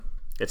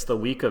It's the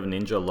week of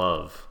ninja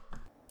love.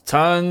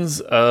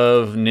 Tons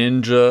of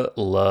ninja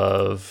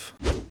love.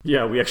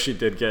 Yeah, we actually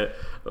did get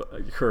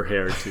her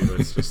hair too.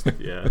 It's just,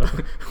 yeah.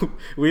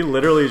 We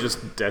literally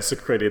just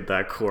desecrated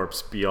that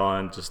corpse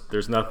beyond just,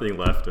 there's nothing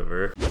left of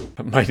her.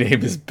 My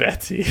name is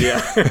Betsy.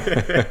 Yeah.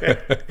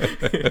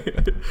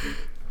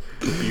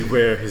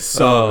 Beware his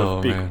son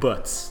of big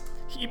butts.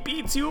 He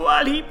beats you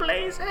while he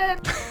plays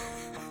it.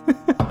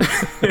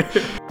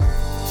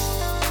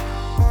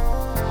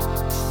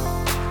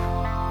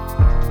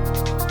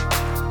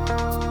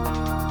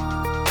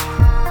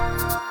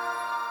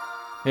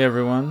 Hey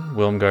everyone,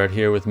 Wilmgard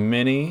here with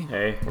Minnie.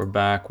 Hey. We're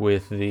back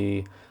with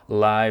the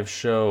live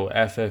show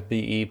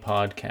FFBE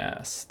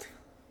podcast.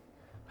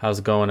 How's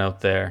it going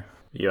out there?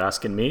 You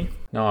asking me?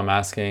 No, I'm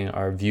asking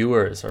our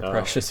viewers, our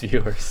precious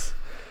viewers.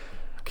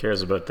 Who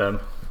cares about them?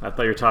 I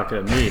thought you were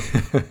talking to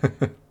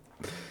me.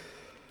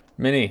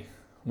 Minnie,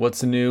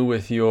 what's new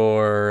with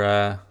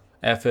your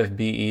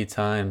FFBE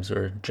times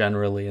or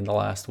generally in the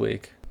last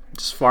week?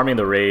 Just farming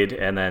the raid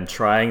and then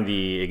trying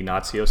the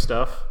Ignacio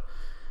stuff.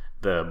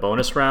 The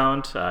bonus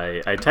round,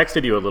 I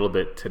texted you a little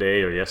bit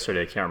today or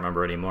yesterday, I can't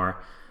remember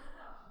anymore.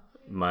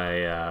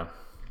 My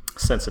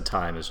sense of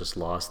time is just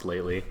lost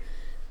lately.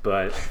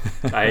 But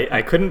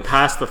I couldn't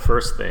pass the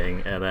first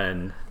thing, and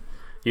then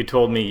you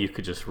told me you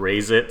could just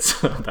raise it,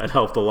 so that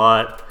helped a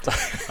lot.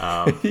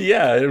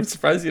 Yeah, I'm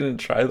surprised you didn't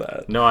try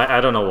that. No,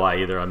 I don't know why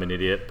either, I'm an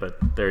idiot, but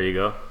there you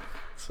go.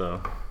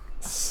 So,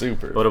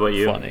 super what about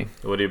you? Funny.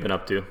 What have you been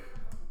up to?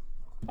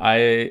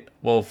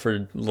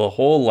 For the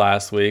whole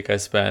last week, I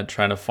spent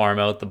trying to farm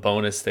out the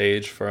bonus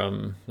stage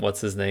from,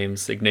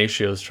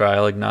 Ignacio's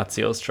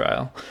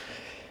trial.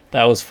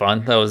 That was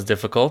fun. That was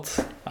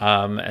difficult.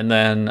 And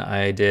then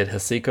I did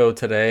Hasiko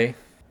today.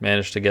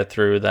 Managed to get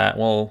through that.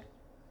 Well,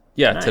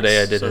 yeah, nice.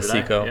 Today I did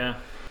Hasiko. Yeah.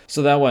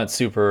 So that went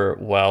super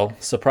well.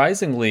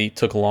 Surprisingly,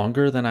 took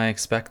longer than I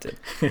expected.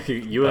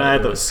 You and I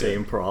had the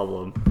same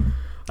problem.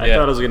 I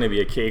thought it was going to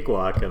be a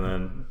cakewalk, and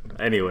then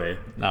anyway.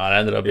 No, it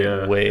ended up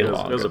being way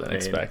longer than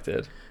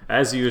expected.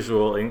 As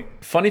usual.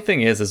 Funny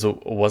thing is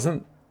it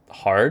wasn't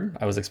hard.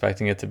 I was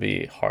expecting it to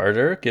be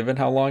harder, given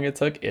how long it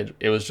took.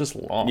 It was just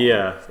long.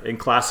 Yeah, in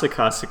classic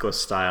Hasiko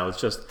style,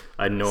 it's just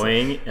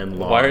annoying and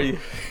long. Why are you?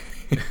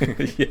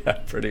 Yeah,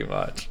 pretty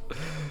much.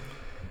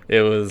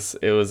 It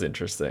was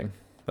interesting,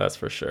 that's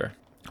for sure.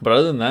 But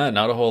other than that,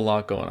 not a whole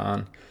lot going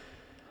on.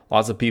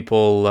 Lots of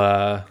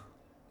people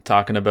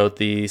talking about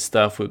the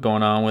stuff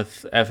going on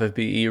with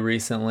FFBE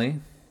recently.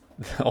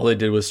 All they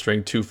did was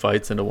string 2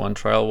 fights into one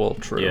trial. Well,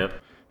 true. Yep.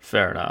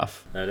 Fair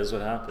enough. That is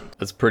what happened.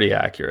 That's pretty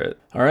accurate.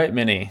 All right,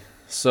 Minnie.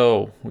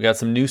 So we got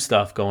some new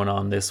stuff going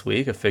on this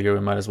week. I figure we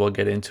might as well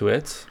get into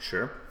it.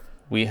 Sure.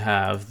 We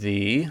have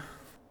the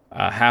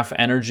half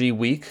energy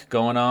week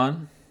going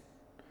on.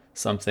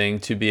 Something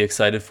to be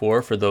excited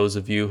for those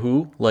of you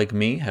who, like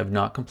me, have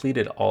not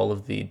completed all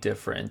of the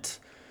different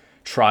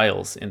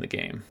trials in the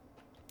game.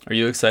 Are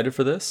you excited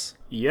for this?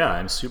 Yeah,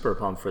 I'm super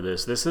pumped for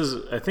this. This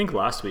is, I think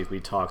last week we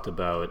talked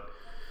about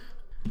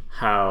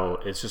how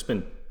it's just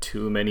been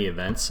too many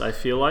events, I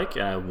feel like,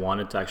 and I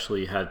wanted to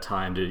actually have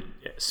time to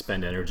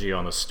spend energy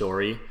on the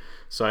story.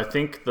 So I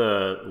think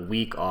the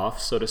week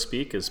off, so to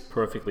speak, is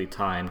perfectly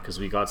timed because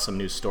we got some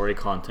new story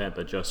content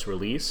that just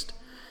released.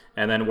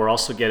 And then we're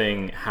also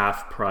getting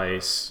half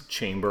price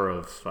Chamber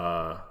of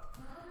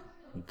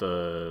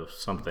the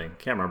something.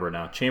 Can't remember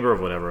now. Chamber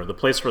of whatever. The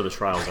place where the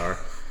trials are.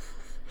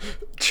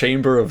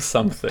 Chamber of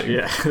something.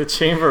 Yeah, the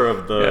chamber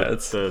of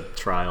the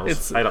trials.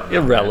 It's I don't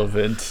know,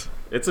 irrelevant. Man.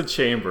 It's a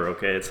chamber,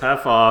 okay? It's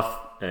half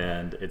off,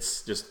 and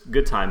it's just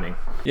good timing.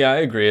 Yeah, I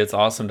agree. It's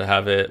awesome to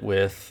have it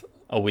with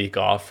a week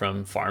off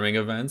from farming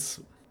events.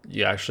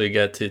 You actually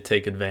get to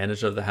take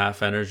advantage of the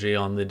half energy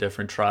on the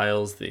different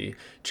trials, the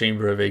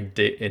Chamber of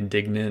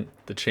Indignant,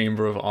 the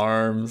Chamber of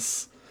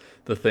Arms,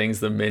 the things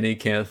that Minnie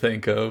can't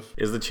think of.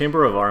 Is the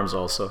Chamber of Arms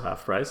also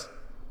half price?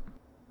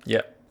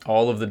 Yeah.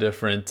 All of the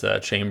different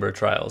chamber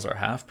trials are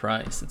half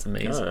price. It's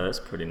amazing. Oh, that's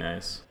pretty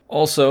nice.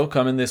 Also,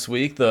 coming this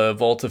week, the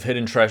Vault of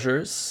Hidden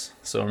Treasures.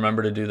 So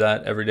remember to do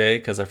that every day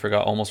because I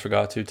almost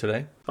forgot to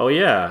today. Oh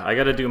yeah, I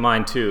got to do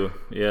mine too.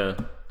 Yeah,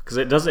 because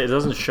it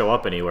doesn't show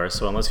up anywhere.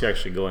 So unless you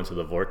actually go into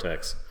the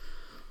vortex,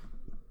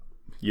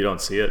 you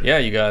don't see it. Yeah,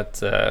 you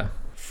got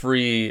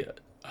free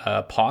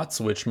pots,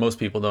 which most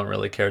people don't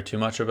really care too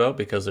much about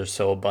because they're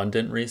so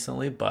abundant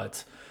recently.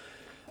 But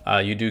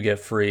you do get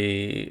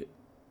free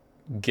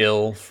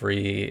Gil,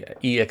 free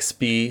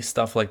EXP,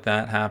 stuff like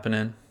that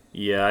happening.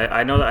 Yeah,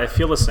 I know that. I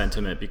feel the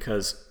sentiment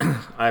because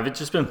I've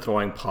just been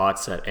throwing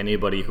pots at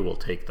anybody who will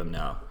take them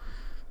now.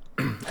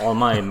 All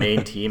my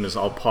main team is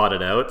all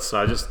potted out,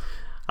 so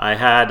I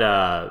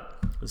had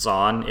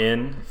Zahn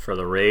in for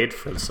the raid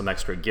for some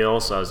extra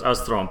Gil, so I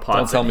was throwing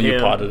pots. Don't tell at me him. You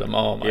potted him.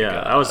 Oh my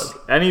god!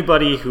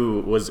 Anybody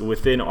who was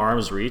within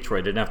arm's reach where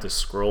I didn't have to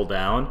scroll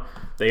down,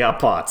 they got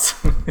pots.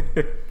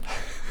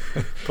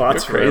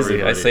 Pots. You're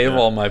crazy. I save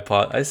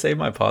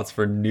my pots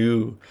for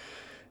new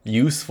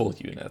useful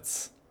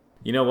units.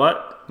 You know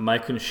what? My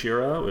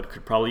Kunshira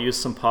could probably use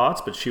some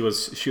pots, but she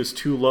was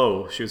too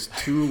low. She was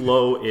too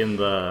low in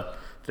the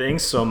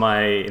things. So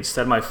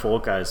instead my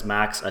Folka is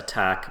max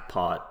attack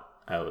pot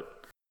out.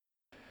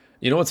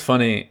 You know what's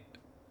funny?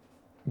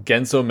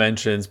 Genso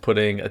mentions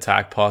putting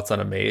attack pots on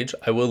a mage.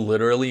 I will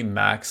literally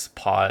max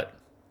pot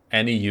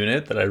any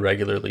unit that I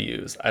regularly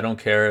use. I don't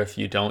care if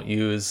you don't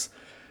use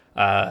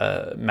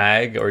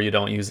mag or you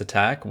don't use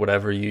attack,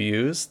 whatever you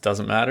use,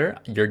 doesn't matter.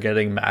 You're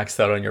getting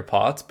maxed out on your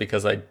pots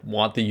because I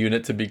want the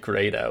unit to be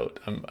grayed out.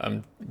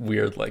 I'm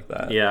weird like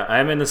that. Yeah,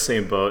 I'm in the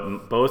same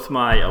boat. Both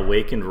my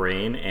Awakened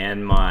Rain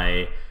and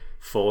my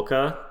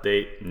Folka,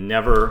 they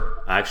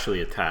never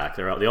actually attack.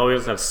 They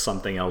always have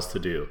something else to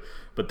do,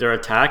 but their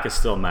attack is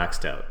still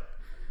maxed out.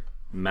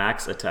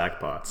 Max attack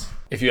pots.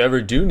 If you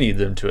ever do need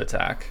them to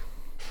attack,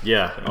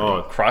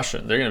 crush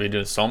it. They're gonna be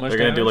doing so much. They're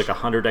gonna do like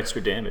 100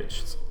 extra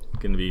damage. It's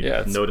gonna be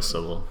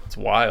noticeable. It's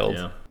wild.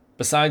 Yeah.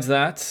 Besides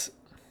that,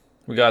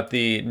 we got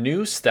the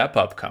new step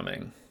up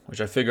coming,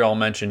 which I figure I'll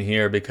mention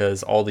here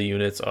because all the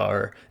units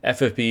are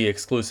FFB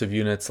exclusive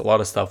units. A lot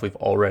of stuff we've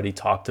already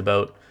talked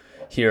about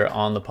here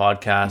on the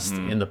podcast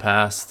in the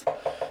past.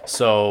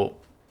 So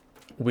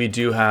we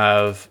do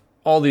have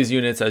all these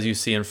units as you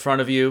see in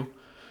front of you.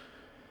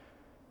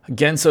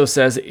 Genso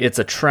says it's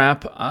a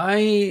trap.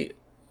 I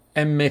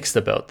am mixed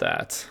about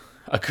that.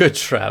 A good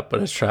trap,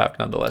 but a trap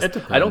nonetheless.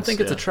 I don't think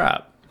it's a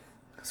trap.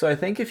 So I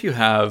think if you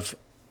have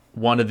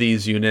one of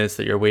these units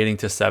that you're waiting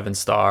to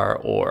 7-star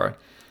or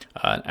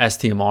an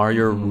STMR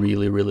you're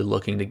really, really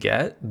looking to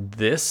get,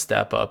 this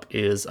step up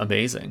is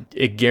amazing.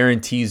 It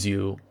guarantees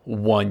you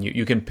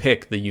you can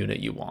pick the unit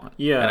you want.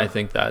 Yeah. And I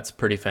think that's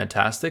pretty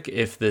fantastic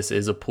if this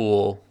is a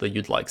pool that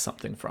you'd like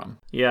something from.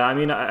 Yeah, I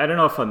mean, I don't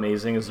know if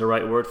amazing is the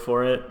right word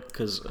for it,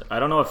 because I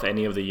don't know if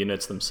any of the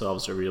units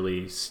themselves are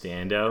really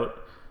standout.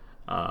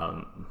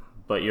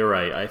 But you're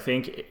right. I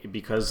think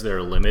because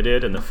they're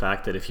limited and the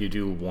fact that if you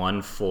do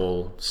one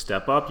full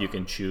step up, you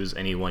can choose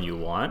any one you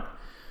want,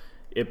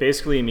 it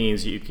basically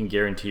means you can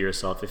guarantee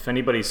yourself if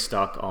anybody's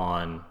stuck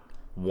on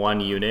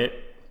one unit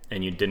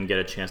and you didn't get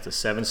a chance to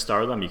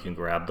 7-star them, you can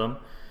grab them.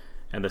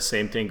 And the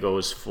same thing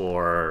goes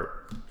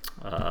for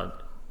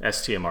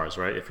STMRs,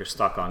 right? If you're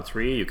stuck on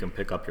 3, you can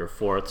pick up your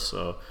 4th.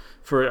 So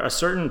for a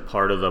certain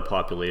part of the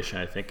population,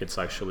 I think it's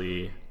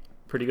actually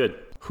pretty good.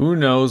 Who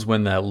knows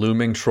when that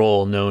looming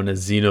troll known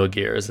as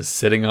Xenogears is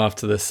sitting off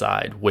to the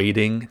side,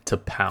 waiting to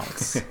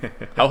pounce.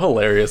 How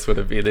hilarious would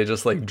it be? They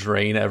just like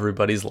drain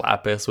everybody's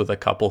lapis with a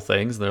couple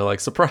things, and they're like,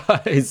 "Surprise,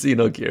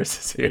 Xenogears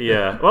is here."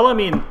 Yeah. Well, I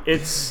mean,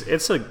 it's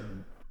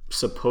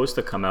supposed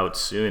to come out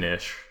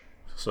soonish,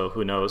 so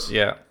who knows?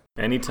 Yeah.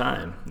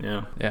 Anytime.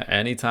 Yeah. Yeah.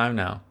 Anytime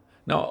now.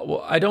 No,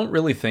 well, I don't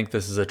really think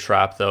this is a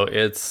trap though.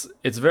 It's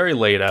very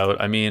laid out.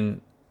 I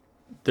mean,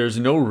 there's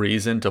no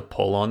reason to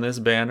pull on this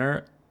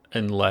banner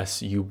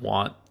unless you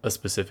want a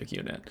specific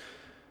unit.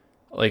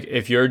 Like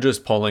if you're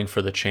just pulling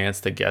for the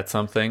chance to get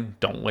something,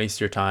 don't waste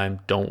your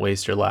time, don't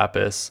waste your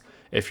lapis.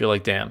 If you're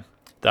like, damn,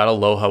 that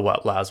Aloha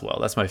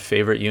Laswell, that's my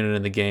favorite unit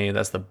in the game,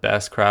 that's the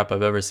best crap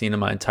I've ever seen in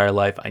my entire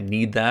life, I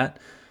need that,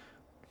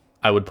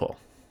 I would pull.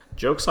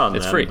 Joke's on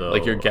it's them, free, though.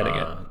 Like you're getting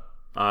it.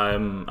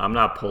 I'm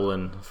not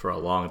pulling for a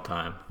long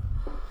time.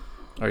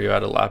 Are you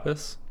out of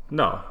lapis?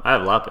 No, I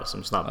have lapis,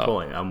 I'm just not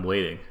pulling, I'm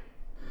waiting.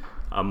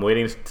 I'm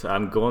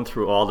going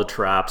through all the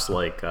traps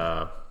like,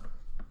 I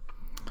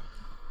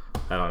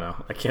don't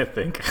know. I can't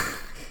think.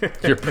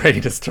 Your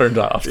brain is turned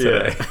off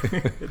today.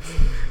 Yeah.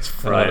 It's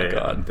Friday. Oh,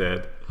 God. I'm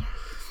dead.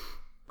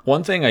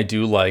 One thing I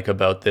do like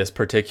about this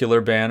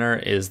particular banner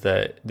is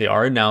that they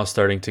are now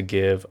starting to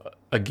give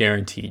a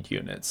guaranteed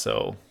unit.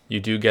 So you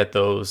do get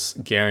those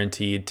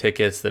guaranteed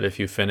tickets that if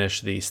you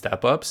finish the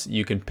step ups,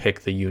 you can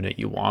pick the unit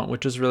you want,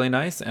 which is really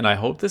nice. And I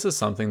hope this is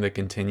something that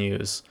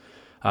continues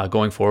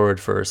going forward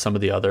for some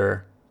of the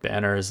other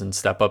banners and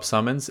step-up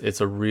summons. It's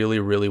a really,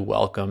 really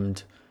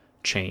welcomed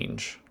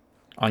change.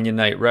 Anya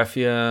Knight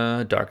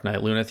Refia, Dark Knight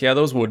Luneth. Yeah,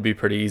 those would be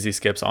pretty easy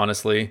skips,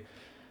 honestly.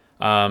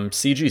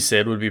 CG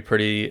Sid would be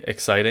pretty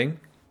exciting,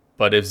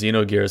 but if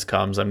Xenogears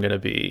comes, I'm going to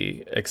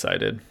be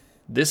excited.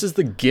 This is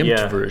the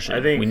gimped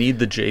version. We need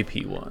the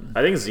JP one.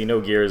 I think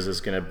Xenogears is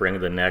going to bring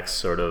the next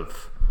sort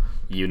of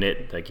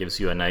unit that gives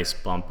you a nice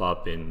bump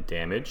up in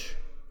damage,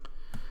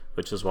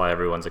 which is why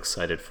everyone's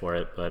excited for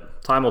it,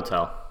 but time will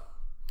tell.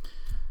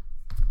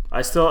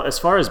 As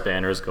far as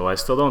banners go, I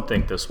still don't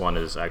think this one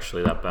is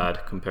actually that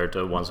bad compared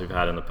to ones we've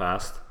had in the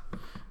past.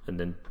 And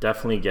then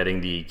definitely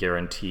getting the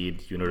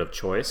guaranteed unit of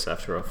choice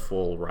after a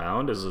full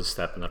round is a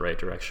step in the right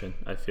direction,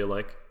 I feel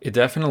like. It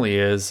definitely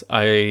is.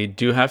 I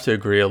do have to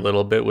agree a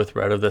little bit with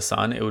Red of the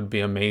Sun. It would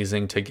be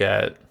amazing to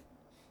get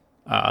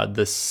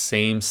the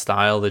same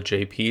style that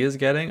JP is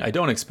getting. I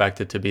don't expect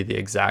it to be the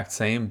exact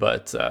same,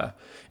 but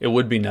it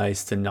would be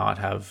nice to not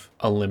have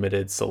a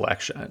limited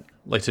selection,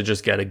 like to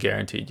just get a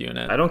guaranteed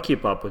unit. I don't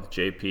keep up with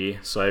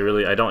JP, so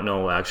I don't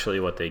know actually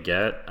what they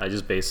get. I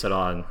just base it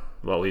on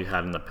what we've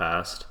had in the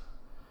past.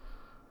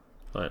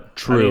 But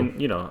true. I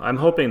mean, I'm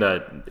hoping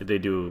that they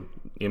do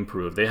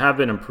improve. They have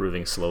been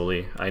improving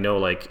slowly. I know,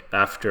 like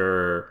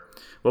after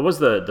what was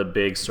the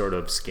big sort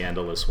of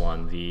scandalous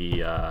one,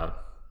 the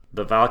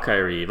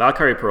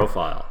Valkyrie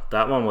profile.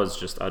 That one was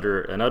just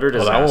an utter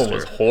disaster. Oh, that one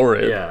was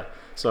horrid. Yeah.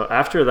 So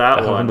after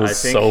that one, I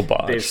was think so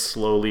botched. they've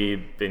slowly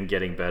been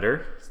getting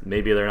better.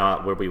 Maybe they're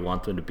not where we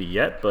want them to be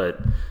yet, but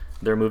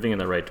they're moving in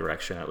the right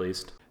direction at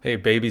least. Hey,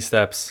 baby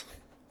steps.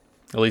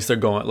 At least they're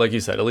going, like you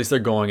said, at least they're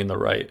going in the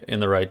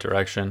right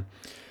direction.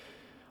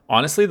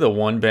 Honestly, the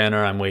one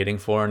banner I'm waiting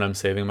for and I'm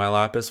saving my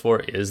lapis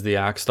for is the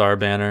Axstar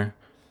banner.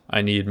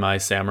 I need my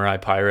Samurai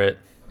Pirate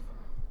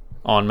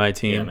on my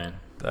team. Yeah, man.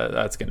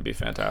 That's going to be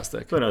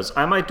fantastic. Who knows?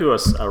 I might do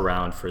a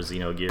round for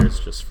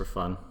Xenogears just for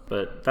fun,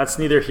 but that's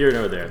neither here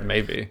nor there.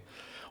 Maybe.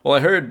 Well, I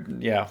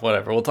heard, yeah,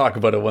 whatever. We'll talk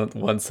about it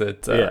once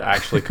it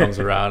actually comes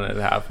around and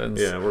it happens.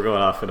 Yeah, we're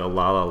going off into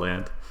La La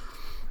Land.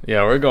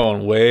 Yeah, we're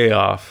going way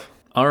off.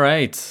 All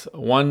right.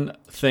 One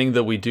thing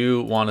that we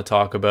do want to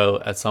talk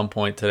about at some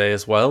point today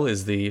as well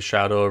is the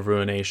Shadow of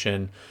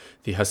Ruination,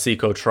 the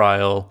Hasiko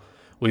trial.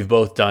 We've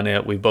both done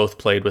it. We've both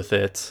played with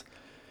it.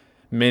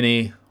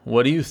 Minnie,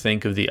 what do you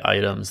think of the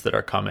items that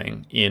are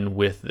coming in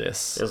with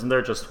this? Isn't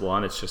there just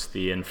one? It's just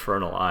the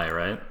Infernal Eye,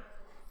 right?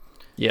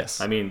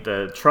 Yes. I mean,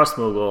 the Trust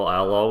Moogle,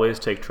 I'll always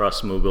take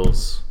Trust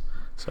Moogles,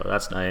 so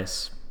that's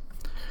nice.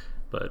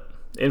 But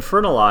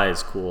Infernal Eye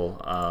is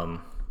cool.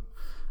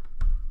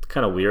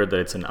 Kind of weird that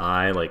it's an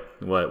eye. Like,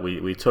 what,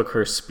 we took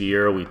her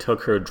spear, we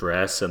took her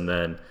dress, and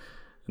then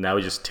now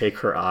we just take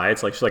her eye.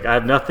 It's like, she's like, I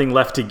have nothing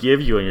left to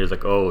give you, and you're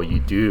like, oh, you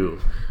do.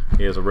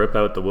 You just rip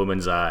out the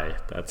woman's eye.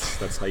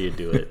 That's how you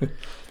do it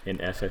in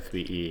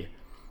FFBE.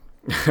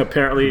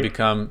 Apparently,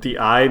 the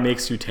eye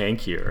makes you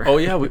tankier. Oh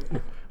yeah,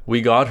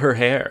 we got her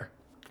hair.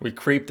 We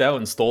creeped out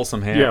and stole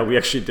some hair. Yeah, we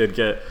actually did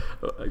get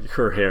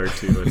her hair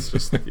too. It's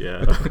just,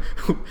 yeah.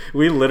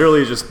 We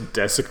literally just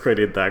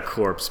desecrated that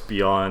corpse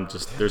beyond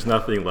just, there's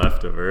nothing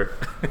left of her.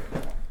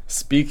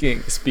 Speaking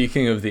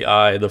of the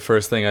eye, the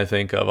first thing I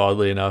think of,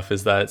 oddly enough,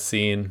 is that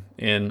scene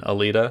in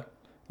Alita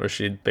where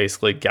she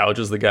basically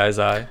gouges the guy's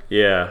eye.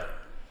 Yeah.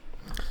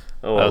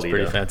 Oh, that was Alita.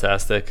 pretty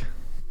fantastic.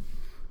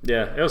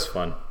 Yeah, it was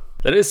fun.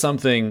 That is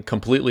something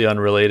completely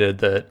unrelated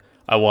that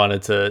I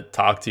wanted to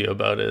talk to you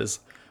about is,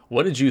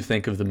 what did you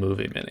think of the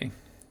movie, Minnie?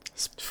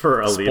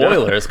 For Alita.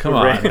 Spoilers, come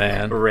on,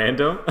 man.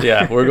 Random?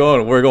 Yeah, we're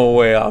going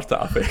way off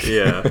topic.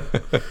 Yeah.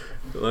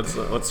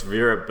 Let's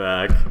veer it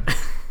back.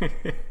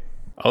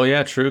 Oh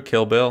yeah, true.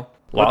 Kill Bill.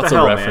 What Lots the of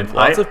hell, reference. man?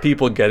 Lots of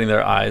people getting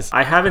their eyes.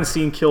 I haven't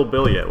seen Kill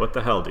Bill yet. What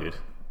the hell, dude?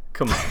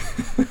 Come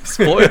on.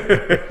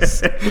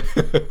 Spoilers.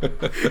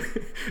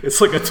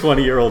 It's like a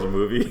 20-year-old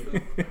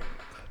movie.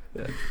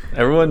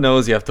 Everyone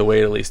knows you have to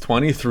wait at least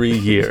 23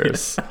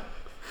 years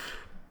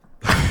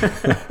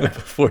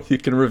before you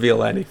can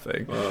reveal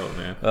anything. Oh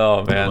man.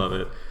 I love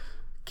it.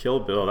 Kill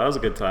Bill. That was a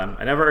good time.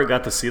 I never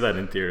got to see that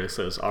in theaters,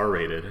 so it was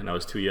R-rated, and I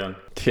was too young.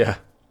 Yeah.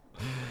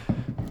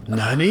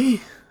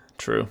 Nani?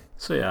 True.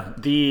 So yeah,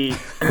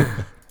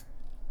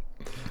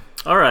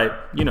 all right,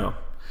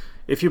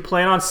 if you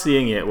plan on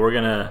seeing it, we're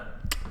gonna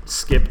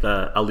skip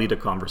the Alita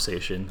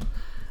conversation.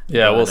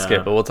 Yeah, we'll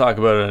skip it. We'll talk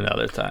about it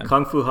another time.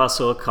 Kung Fu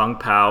Hustle, Kung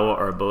Pao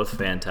are both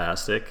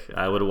fantastic.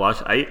 I would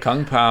watch.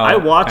 Kung Pao. I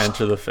watched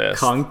Enter the Fist.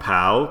 Kung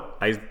Pao.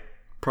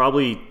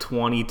 Probably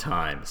 20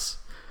 times.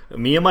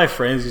 Me and my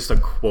friends used to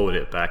quote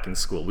it back in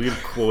school. We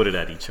would quote it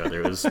at each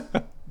other. It was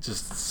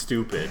just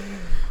stupid,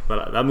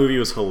 but that movie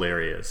was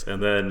hilarious.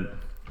 And then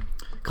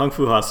Kung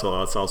Fu Hustle.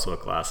 That's also a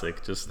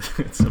classic. Just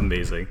it's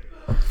amazing.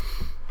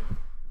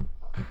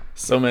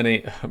 So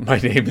many. My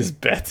name is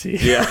Betty.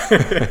 Yeah.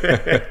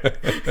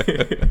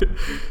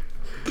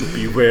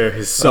 Beware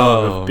his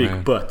song of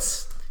big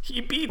butts.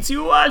 He beats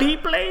you while he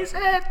plays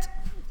it.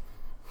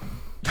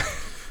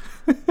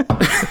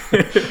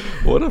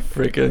 What a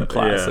freaking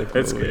classic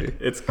it's movie. Good.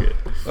 It's good.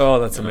 Oh,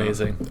 that's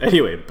amazing.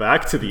 Anyway,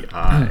 back to the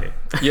eye.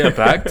 Yeah,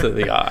 back to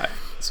the eye.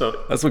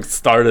 So that's what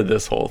started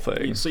this whole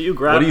thing. So you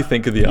grab. What do you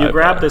think of the eye? You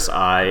grab this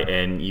eye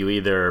and you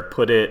either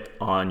put it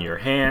on your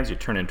hands, you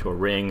turn it into a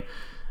ring,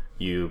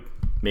 you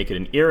make it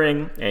an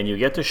earring, and you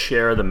get to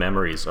share the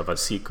memories of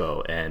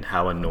Asiko and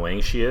how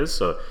annoying she is.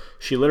 So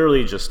she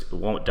literally just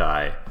won't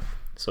die.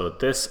 So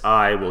this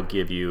eye will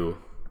give you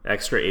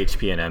extra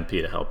HP and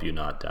MP to help you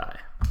not die.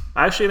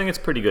 I actually think it's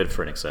pretty good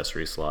for an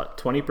accessory slot.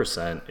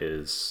 20%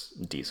 is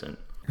decent.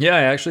 Yeah,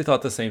 I actually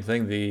thought the same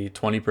thing. The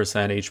 20%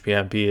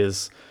 HP MP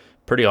is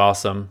pretty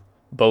awesome.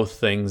 Both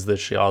things that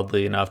she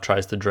oddly enough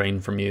tries to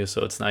drain from you,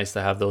 so it's nice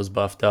to have those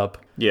buffed up.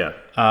 Yeah.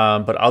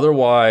 But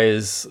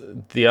otherwise,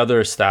 the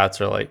other stats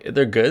are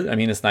they're good. I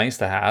mean, it's nice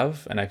to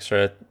have an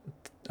extra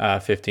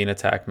 15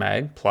 attack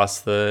mag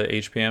plus the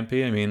HP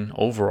MP. I mean,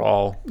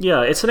 overall.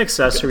 Yeah, it's an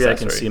accessory I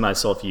can see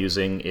myself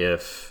using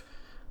if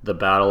the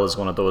battle is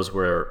one of those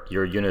where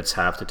your units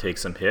have to take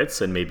some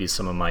hits and maybe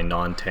some of my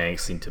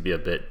non-tanks seem to be a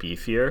bit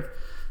beefier.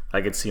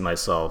 I could see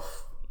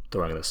myself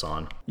throwing this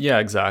on. Yeah,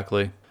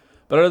 exactly.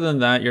 But other than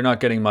that, you're not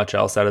getting much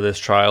else out of this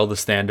trial. The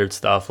standard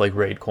stuff like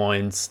raid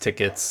coins,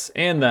 tickets,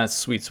 and that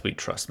sweet, sweet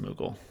Trust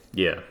Moogle.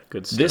 Yeah,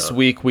 good stuff. This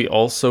week, we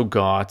also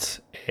got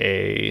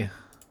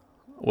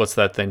what's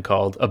that thing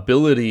called?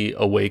 Ability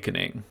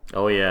Awakening.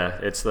 Oh, yeah.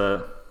 It's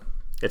the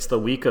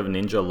week of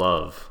ninja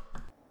love.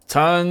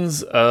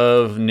 Tons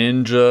of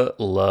ninja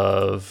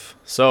love.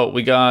 So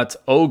we got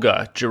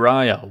Oga,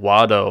 Jiraiya,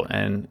 Wado,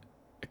 and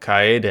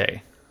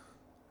Kaede.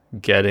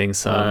 getting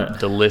some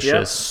delicious,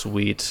 yep.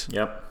 sweet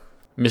Yep.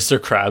 Mr.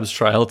 Krabs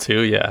trial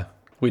too. Yeah,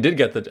 we did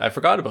get I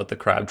forgot about the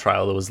crab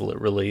trial that was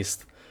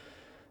released.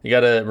 You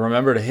got to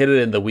remember to hit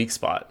it in the weak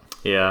spot.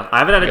 Yeah, I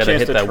haven't had a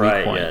chance to try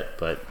it point. yet,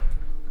 but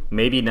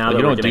maybe now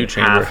that we're getting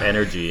half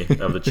energy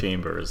of the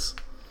chambers.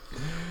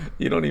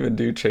 You don't even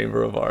do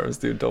chamber of arms,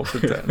 dude. Don't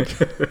pretend.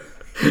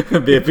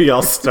 Maybe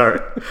I'll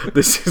start.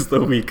 This is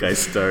the week I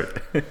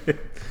start.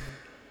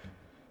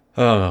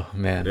 Oh,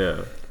 man.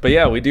 Yeah. But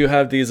yeah, we do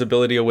have these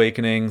ability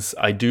awakenings.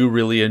 I do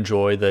really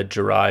enjoy that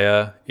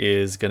Jiraiya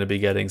is going to be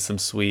getting some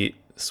sweet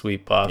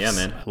buffs. Yeah,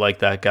 man. I like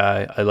that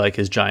guy. I like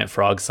his giant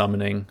frog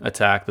summoning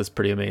attack. That's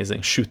pretty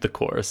amazing. Shoot the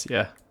chorus.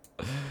 Yeah.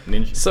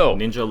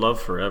 Ninja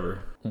love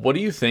forever. What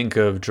do you think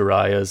of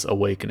Jiraiya's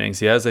awakenings?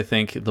 He has, I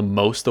think, the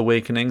most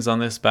awakenings on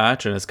this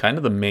batch, and it's kind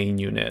of the main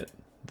unit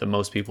that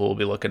most people will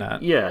be looking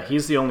at. Yeah,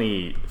 he's the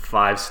only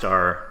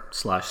 5-star /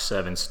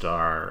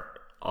 7-star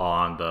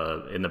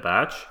in the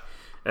batch,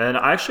 and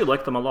I actually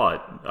like them a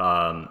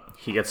lot.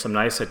 He gets some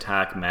nice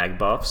attack mag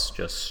buffs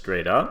just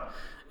straight up,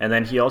 and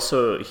then he gets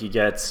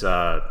his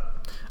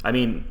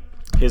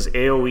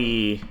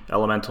AoE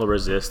elemental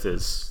resist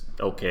is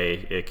okay.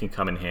 It can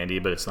come in handy,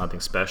 but it's nothing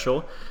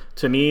special.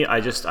 To me, I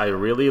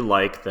really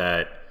like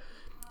that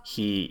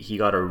he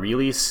got a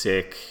really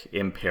sick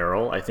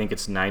Imperil. I think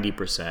it's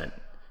 90%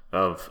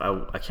 of I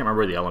can't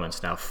remember the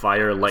elements now.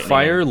 Fire,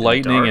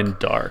 lightning, and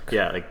dark.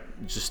 Yeah, like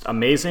just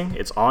amazing.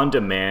 It's on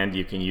demand.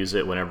 You can use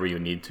it whenever you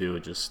need to.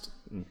 Just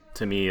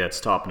to me,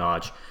 that's top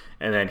notch.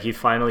 And then he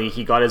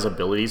got his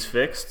abilities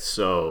fixed,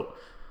 so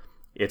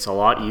it's a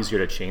lot easier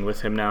to chain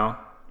with him now.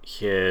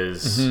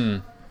 His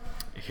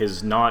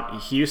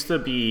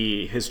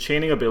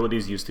chaining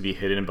abilities used to be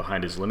hidden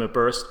behind his limit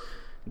burst.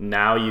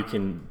 Now you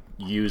can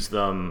use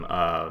them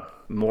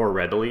more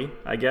readily,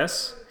 I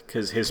guess,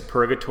 because his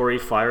Purgatory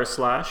Fire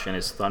Slash and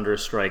his Thunder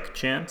Strike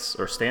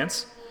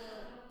stance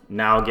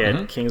now get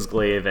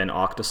Kingsglaive and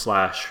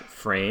Octaslash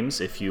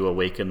frames if you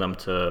awaken them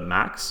to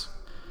max.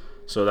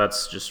 So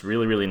that's just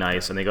really, really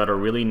nice. And they got a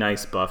really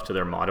nice buff to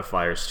their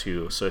modifiers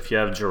too. So if you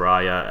have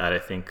Jiraiya at, I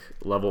think,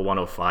 level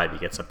 105, he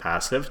gets a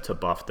passive to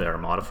buff their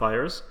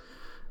modifiers.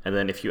 And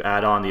then if you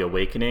add on the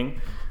Awakening,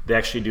 they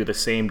actually do the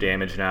same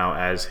damage now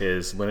as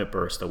his Limit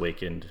Burst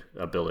awakened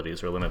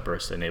abilities or Limit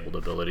Burst enabled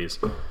abilities.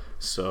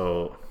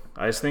 So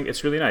I just think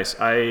it's really nice.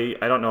 I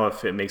don't know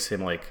if it makes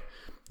him like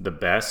the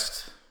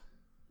best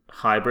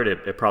hybrid.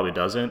 It probably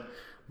doesn't,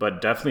 but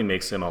definitely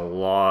makes him a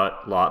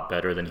lot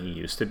better than he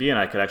used to be. And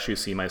I could actually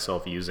see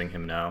myself using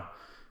him now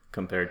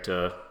compared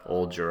to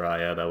old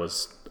Jiraiya that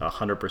was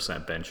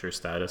 100% bencher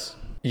status.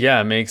 Yeah,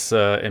 it makes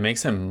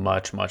him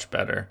much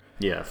better.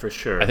 Yeah, for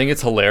sure. I think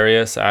it's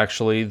hilarious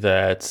actually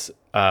that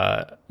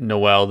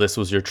Noel, this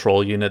was your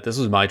troll unit. This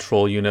was my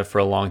troll unit for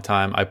a long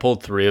time. I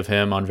pulled 3 of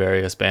him on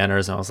various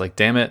banners and I was like,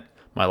 damn it,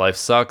 my life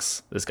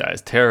sucks. This guy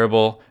is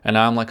terrible. And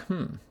now I'm like,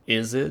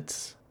 is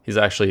it? He's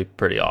actually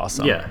pretty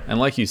awesome. Yeah. And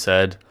like you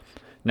said,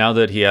 now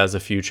that he has a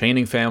few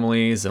chaining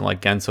families, and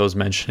like Genso's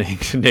mentioning,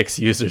 Nyx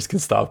users can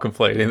stop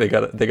complaining. They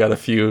got a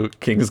few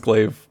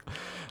Kingsglaive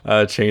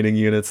chaining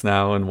units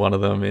now, and one of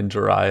them in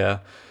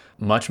Jiraiya.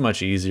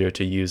 Much easier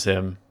to use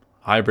him.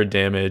 Hybrid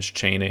damage,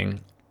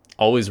 chaining,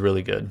 always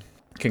really good.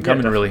 Can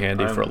come in really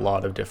handy for a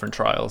lot of different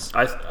trials.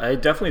 I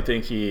definitely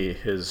think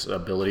his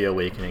ability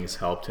awakenings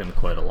helped him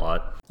quite a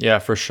lot. Yeah,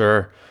 for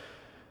sure.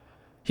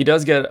 He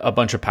does get a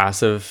bunch of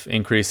passive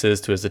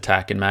increases to his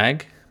attack and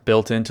mag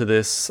built into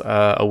this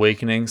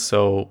awakening,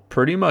 so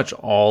pretty much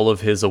all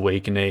of his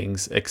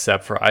awakenings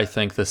except for I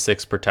think the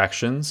 6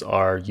 protections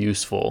are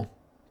useful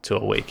to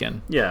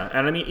awaken. Yeah,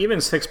 and I mean even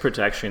 6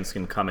 protections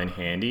can come in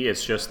handy.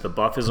 It's just the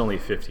buff is only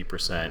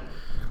 50%,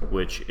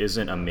 which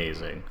isn't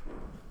amazing.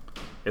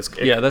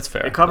 That's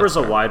fair. It covers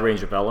a wide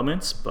range of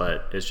elements,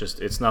 but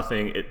it's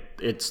nothing.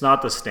 It's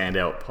not the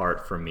standout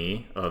part for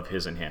me of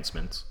his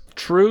enhancements.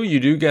 True, you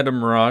do get a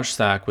Mirage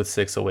stack with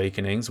 6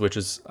 awakenings, which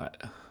is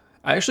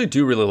I actually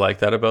do really like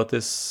that about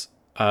this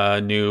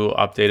new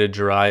updated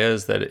Jiraiya,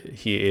 is that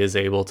he is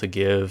able to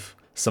give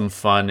some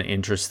fun,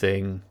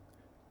 interesting,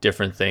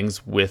 different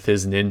things with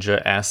his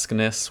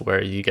ninja-esqueness,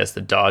 where you get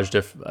to dodge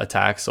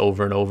attacks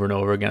over and over and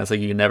over again. It's like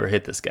you can never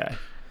hit this guy.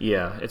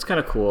 Yeah, it's kind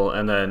of cool,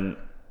 and then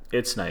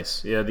it's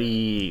nice. Yeah,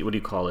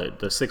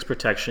 the 6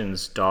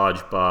 protections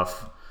dodge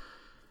buff.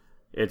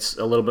 It's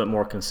a little bit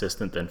more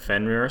consistent than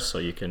Fenrir, so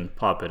you can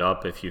pop it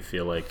up if you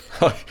feel like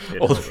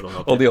it'll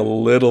help. Only a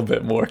little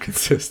bit more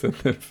consistent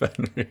than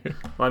Fenrir.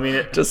 Well, I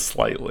mean, just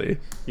slightly.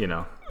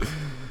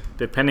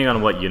 Depending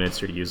on what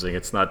units you're using,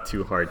 it's not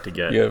too hard to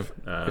get.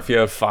 If you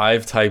have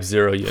 5 Type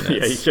 0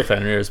 units,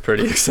 Fenrir is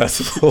pretty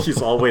accessible.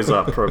 He's always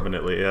up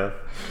permanently, yeah.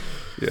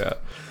 Yeah.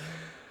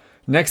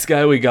 Next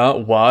guy we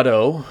got,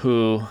 Watto,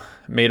 who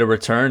made a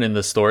return in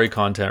the story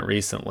content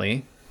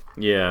recently.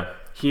 Yeah,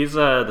 he's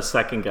the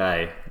second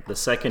guy, the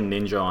second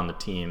ninja on the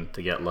team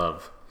to get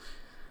love.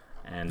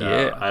 And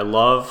I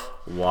love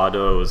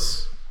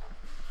Watto's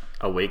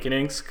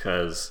awakenings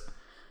because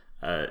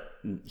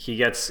he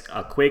gets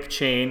a Quake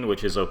chain,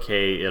 which is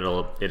okay.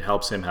 It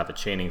helps him have a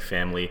chaining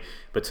family.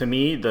 But to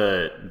me,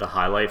 the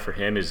highlight for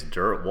him is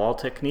dirt wall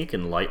technique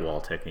and light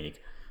wall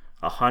technique.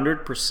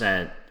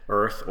 100%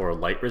 earth or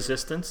light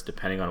resistance,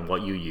 depending on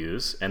what you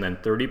use, and then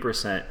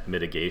 30%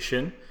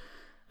 mitigation.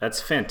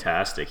 That's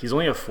fantastic. He's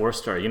only a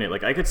 4-star unit.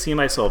 Like, I could see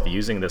myself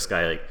using this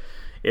guy. Like,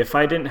 if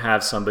I didn't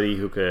have somebody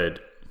who could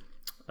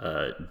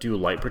do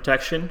light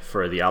protection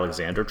for the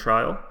Alexander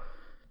trial,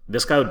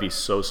 this guy would be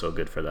so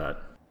good for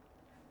that.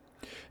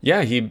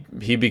 Yeah, he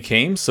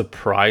became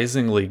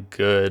surprisingly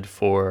good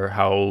for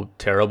how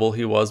terrible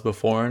he was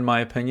before, in my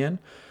opinion.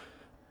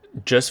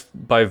 Just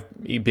by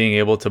being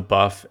able to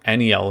buff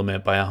any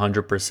element by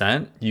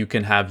 100%, you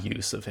can have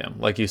use of him.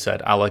 Like you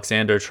said,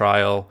 Alexander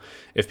trial,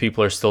 if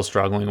people are still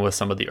struggling with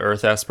some of the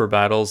Earth Esper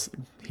battles,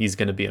 he's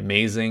going to be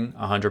amazing.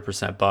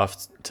 100%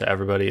 buffed to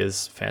everybody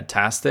is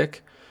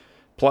fantastic.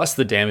 Plus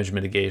the damage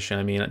mitigation.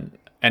 I mean,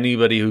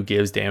 anybody who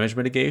gives damage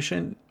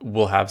mitigation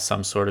will have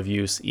some sort of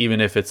use,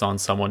 even if it's on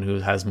someone who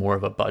has more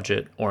of a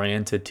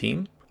budget-oriented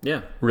team.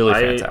 Yeah. Really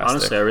fantastic.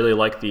 Honestly, I really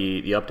like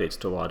the updates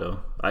to Watto.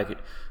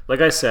 Like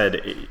I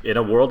said, in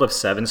a world of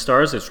 7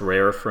 stars, it's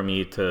rare for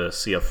me to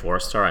see a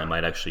 4-star I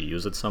might actually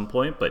use at some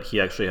point, but he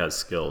actually has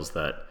skills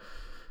that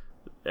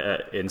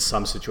in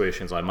some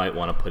situations I might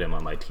want to put him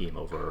on my team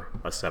over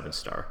a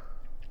 7-star.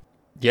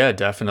 Yeah,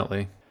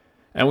 definitely.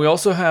 And we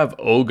also have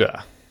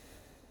Oga.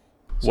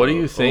 So what do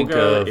you think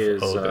of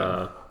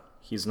Oga?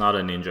 He's not a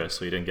ninja,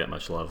 so he didn't get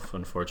much love,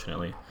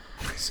 unfortunately.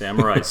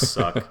 Samurais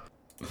suck.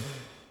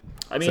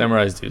 I mean,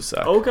 Samurais do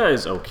suck. Oga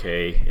is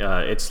okay.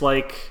 It's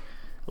like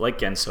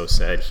Genso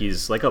said,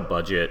 he's like a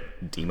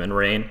budget Demon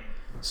Rain,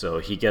 so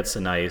he gets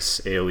a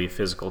nice AoE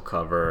physical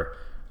cover.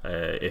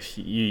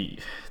 The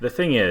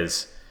thing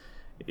is,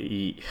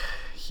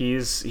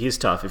 he's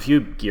tough. If you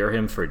gear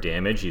him for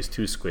damage, he's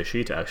too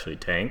squishy to actually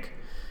tank.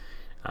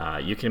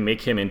 You can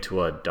make him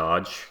into a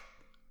dodge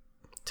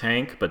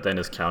tank, but then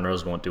his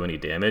counters won't do any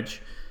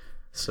damage.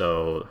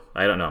 So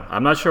I don't know.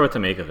 I'm not sure what to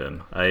make of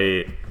him.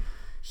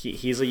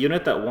 He's a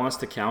unit that wants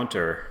to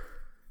counter,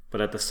 but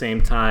at the same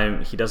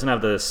time, he doesn't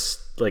have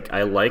this. Like,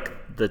 I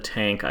like the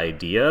tank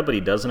idea, but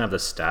he doesn't have the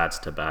stats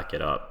to back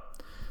it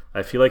up.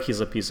 I feel like he's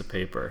a piece of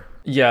paper.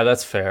 Yeah,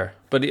 that's fair.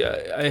 But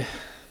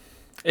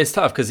it's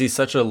tough because he's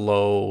such a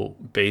low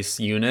base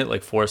unit.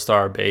 Like,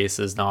 4-star base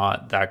is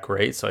not that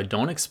great, so I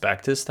don't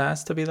expect his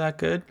stats to be that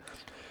good.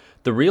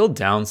 The real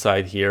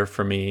downside here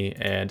for me,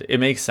 and it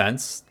makes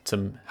sense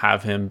to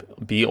have him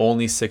be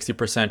only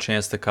 60%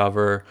 chance to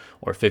cover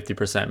or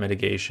 50%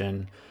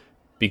 mitigation,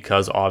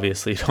 because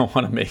obviously you don't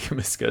want to make him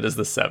as good as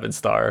the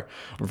 7-star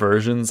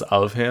versions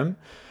of him.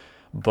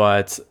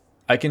 But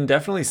I can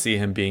definitely see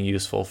him being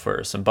useful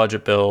for some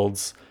budget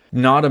builds.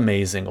 Not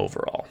amazing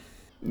overall.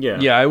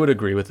 Yeah, I would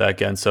agree with that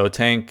again. So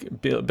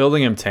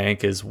building him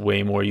tank is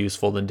way more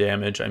useful than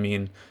damage. I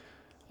mean,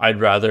 I'd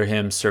rather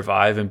him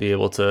survive and be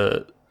able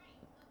to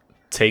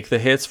take the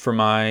hits for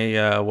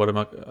my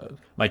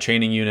my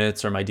chaining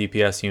units or my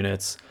DPS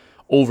units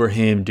over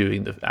him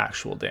doing the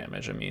actual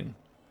damage. I mean,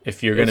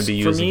 if you're going to be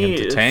using him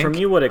to tank, for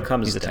me, what it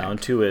comes down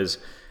to is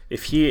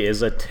if he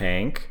is a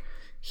tank,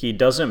 he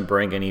doesn't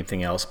bring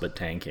anything else but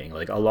tanking.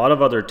 Like a lot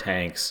of other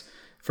tanks,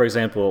 for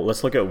example,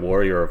 let's look at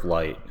Warrior of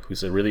Light,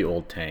 who's a really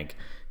old tank.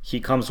 He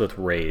comes with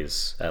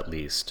Raise at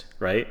least,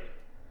 right?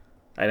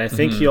 And I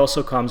think he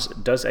also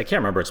I can't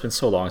remember. It's been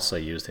so long since I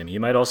used him. He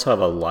might also have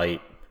a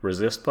light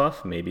resist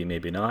buff,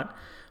 maybe not.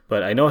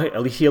 But I know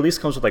he at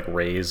least comes with like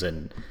Raise,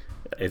 and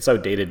it's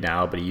outdated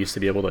now, but he used to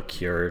be able to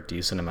cure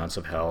decent amounts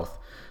of health.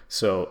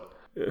 So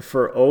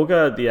for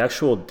Oga, the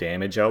actual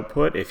damage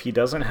output, if he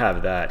doesn't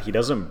have that, he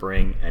doesn't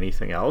bring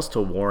anything else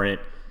to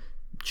warrant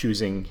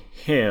choosing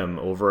him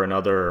over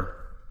another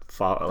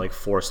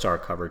 4-star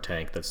cover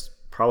tank that's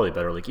probably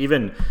better. Like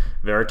even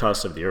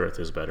Veritas of the Earth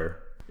is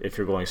better if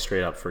you're going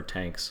straight up for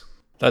tanks.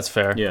 That's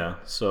fair. Yeah,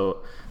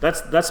 so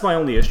that's my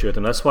only issue with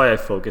him. That's why I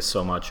focus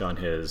so much on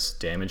his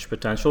damage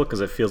potential, because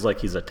it feels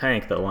like he's a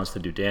tank that wants to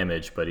do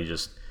damage, but he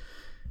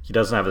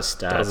doesn't have the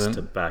stats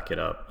to back it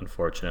up,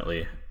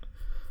 unfortunately.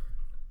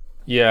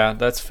 Yeah,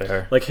 that's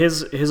fair. Like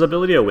his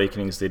ability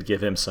Awakenings did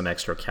give him some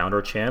extra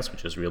counter chance,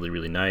 which is really,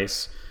 really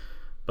nice,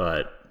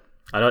 but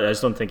I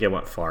just don't think it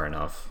went far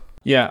enough.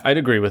 Yeah, I'd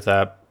agree with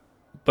that.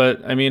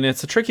 But I mean,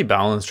 it's a tricky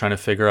balance trying to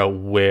figure out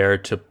where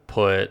to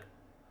put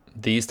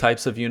these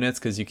types of units,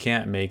 because you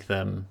can't make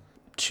them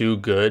too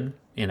good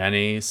in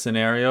any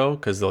scenario,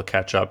 because they'll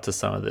catch up to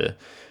some of the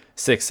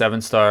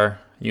 6-7-star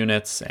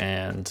units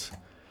and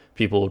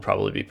people would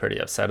probably be pretty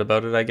upset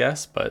about it, I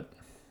guess. But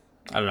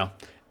I don't know.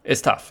 It's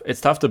tough. It's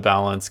tough to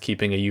balance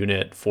keeping a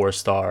unit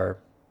 4-star,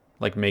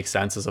 like, makes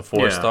sense as a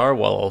 4-star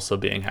while also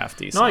being half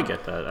decent. No, I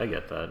get that.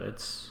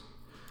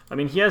 I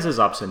mean, he has his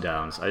ups and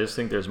downs. I just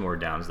think there's more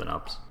downs than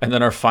ups. And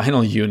then our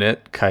final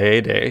unit,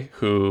 Kaede,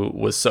 who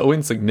was so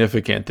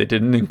insignificant they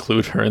didn't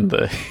include her in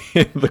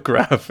the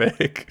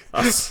graphic.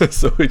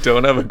 So we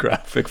don't have a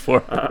graphic for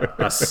her.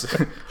 A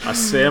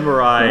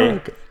samurai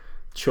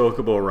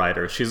chocobo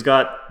rider. She's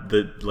got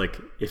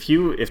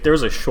if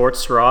there's a short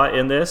straw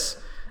in this,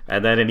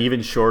 And then an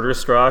even shorter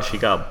straw, she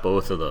got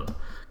both of them.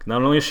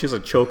 Not only is she a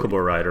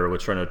chocobo rider,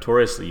 which are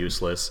notoriously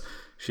useless,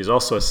 she's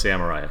also a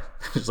samurai.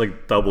 She's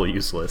like double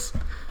useless.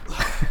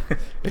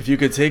 If you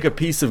could take a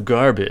piece of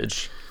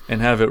garbage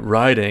and have it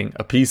riding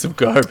a piece of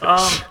garbage.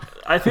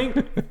 I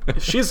think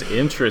she's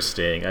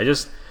interesting. I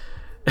just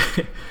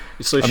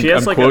so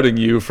I'm quoting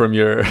you from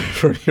your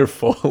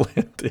full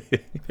ending.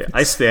 Yeah,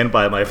 I stand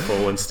by my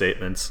Folan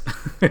statements.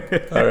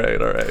 All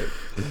right.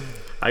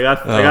 I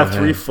got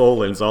 3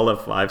 Folans, all at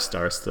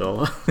 5-star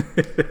still.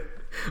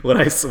 when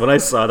I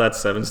saw that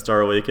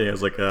 7-star awakening, I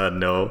was like,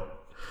 no,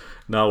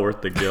 not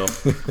worth the gil.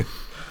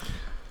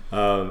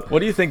 What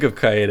do you think of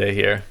Kaede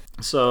here?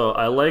 So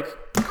I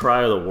like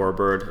Cry of the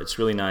Warbird. It's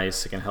really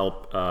nice. It can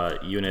help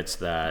units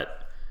that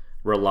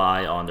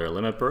rely on their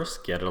limit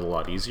burst get it a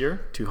lot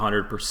easier.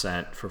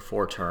 200% for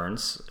 4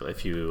 turns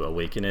if you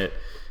awaken it.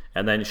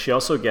 And then she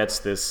also gets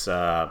this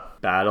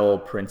Battle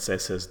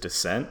Princess's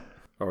Descent,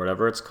 or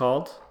whatever it's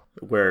called,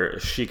 where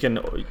she can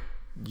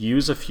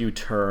use a few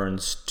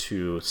turns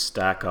to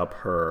stack up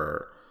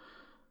her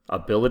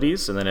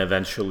abilities, and then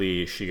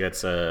eventually she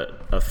gets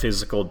a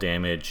physical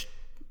damage,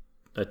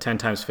 a 10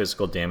 times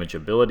physical damage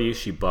ability.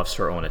 She buffs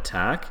her own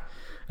attack,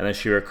 and then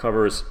she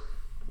recovers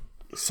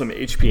some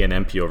HP and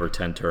MP over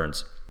 10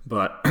 turns.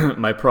 But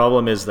my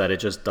problem is that it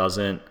just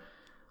doesn't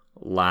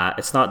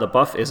the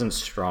buff isn't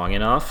strong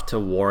enough to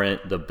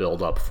warrant the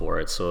build up for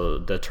it. So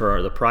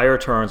the prior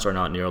turns are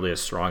not nearly as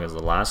strong as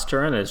the last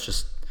turn. It's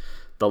just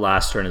the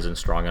last turn isn't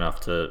strong enough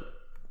to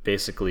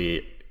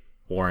basically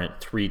warrant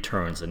 3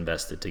 turns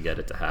invested to get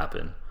it to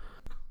happen.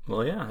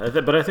 Well, yeah,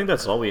 but I think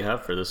that's all we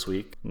have for this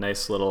week.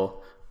 Nice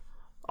little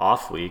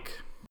off week.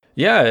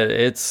 Yeah,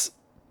 it's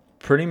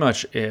pretty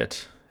much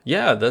it.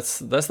 Yeah, that's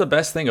the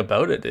best thing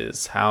about it,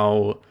 is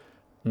how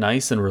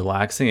nice and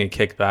relaxing and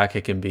kick back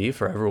it can be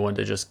for everyone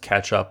to just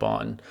catch up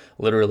on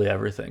literally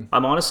everything.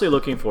 I'm honestly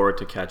looking forward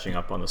to catching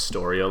up on the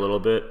story a little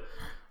bit.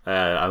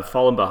 I've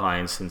fallen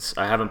behind since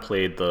I haven't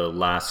played the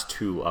last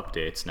 2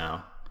 updates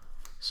now.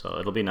 So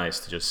it'll be nice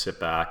to just sit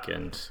back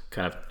and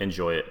kind of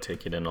enjoy it,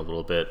 take it in a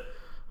little bit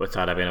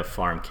without having to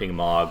farm King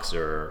Moggs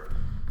or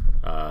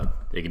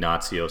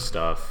Ignazio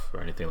stuff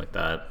or anything like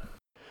that.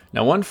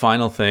 Now, one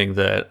final thing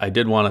that I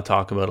did want to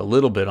talk about a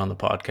little bit on the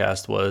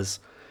podcast was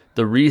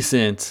the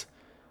recent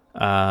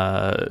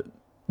drama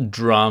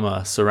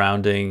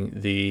surrounding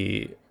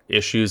the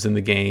issues in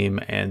the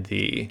game and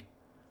the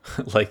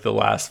the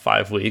last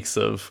 5 weeks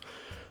of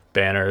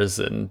banners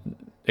and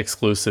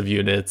exclusive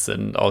units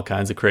and all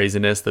kinds of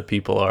craziness that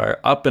people are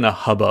up in a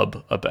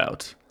hubbub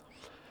about.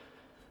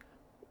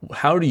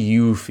 How do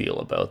you feel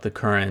about the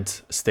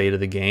current state of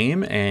the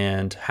game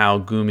and how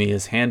Gumi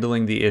is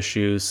handling the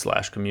issues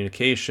 /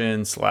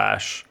 communication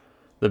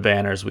 / the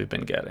banners we've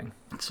been getting?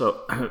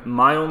 So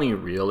my only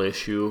real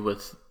issue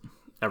with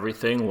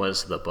everything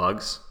was the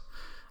bugs.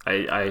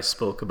 I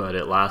spoke about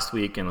it last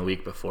week and the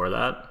week before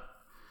that.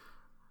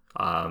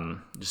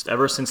 Just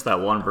ever since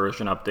that 1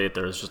 version update,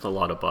 there's just a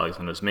lot of bugs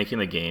and it was making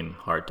the game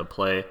hard to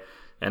play.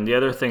 And the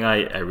other thing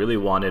I really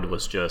wanted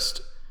was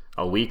just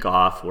a week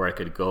off where I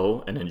could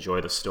go and enjoy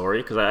the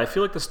story, because I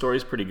feel like the story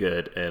is pretty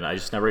good and I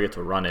just never get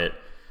to run it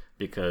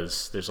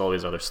because there's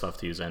always other stuff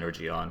to use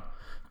energy on.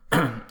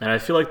 And I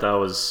feel like that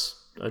was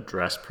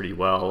addressed pretty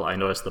well. I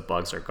noticed the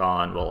bugs are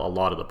gone. Well, a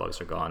lot of the bugs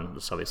are gone.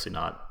 It's obviously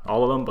not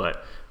all of them,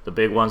 but the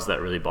big ones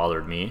that really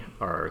bothered me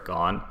are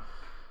gone.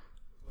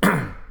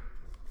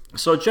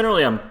 So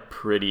generally I'm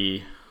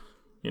pretty,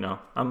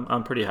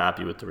 I'm pretty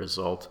happy with the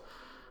result.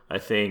 I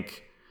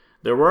think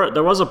there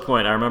was a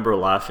point I remember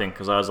laughing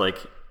because I was like,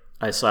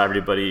 I saw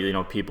everybody,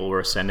 people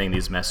were sending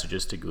these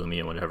messages to Gumi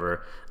and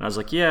whatever. And I was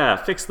like, yeah,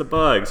 fix the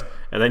bugs.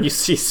 And then you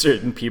see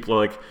certain people are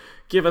like,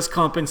 give us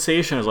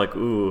compensation. I was like,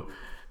 ooh.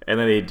 And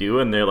then they do,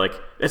 and they're like,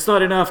 it's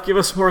not enough. Give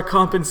us more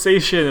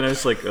compensation. And I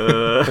was like,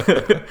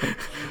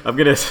 I'm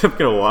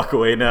gonna walk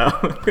away now.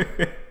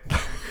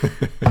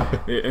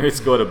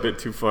 It's going a bit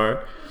too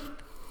far.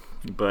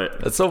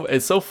 But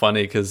it's so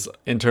funny because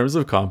in terms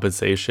of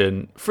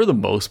compensation, for the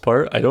most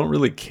part, I don't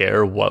really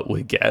care what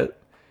we get,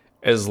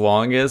 as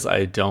long as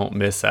I don't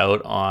miss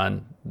out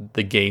on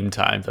the game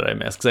time that I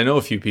missed. Because I know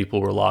a few people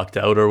were locked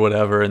out or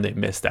whatever and they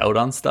missed out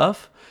on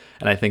stuff,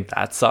 and I think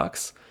that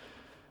sucks.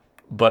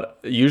 But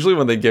usually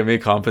when they give me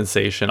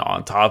compensation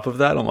on top of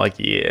that, I'm like,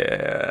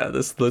 yeah,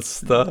 this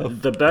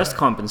stuff. The best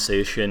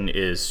compensation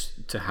is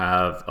to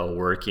have a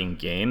working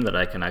game that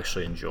I can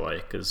actually enjoy,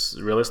 because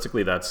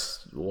realistically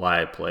that's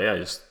why I play. I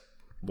just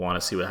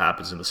want to see what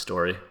happens in the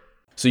story.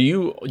 So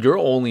your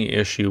only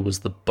issue was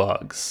the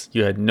bugs.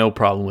 You had no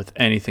problem with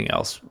anything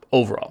else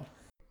overall.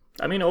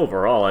 I mean,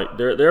 overall,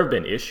 there have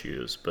been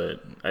issues,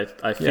 but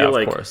I feel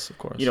like, of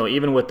course.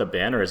 Even with the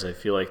banners, I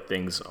feel like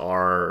things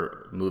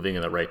are moving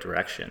in the right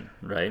direction,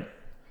 right?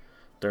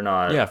 They're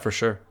not... Yeah, for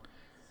sure.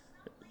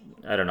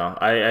 I don't know.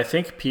 I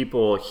think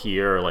people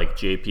hear, like,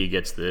 JP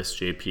gets this,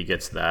 JP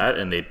gets that,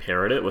 and they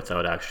parrot it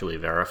without actually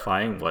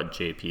verifying what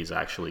JP is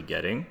actually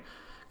getting.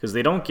 Because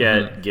they don't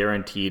get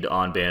guaranteed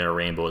on-banner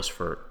rainbows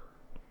for,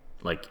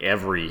 like,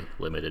 every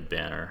limited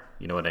banner.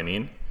 You know what I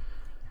mean?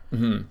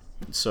 Mm-hmm.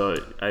 So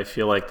I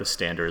feel like the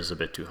standard is a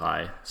bit too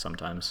high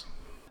sometimes.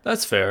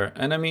 That's fair.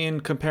 And I mean,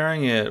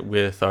 comparing it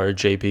with our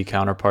JP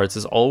counterparts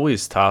is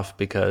always tough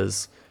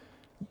because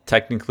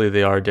technically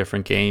they are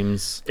different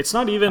games. It's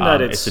not even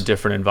that it's a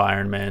different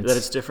environment. That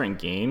it's different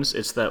games.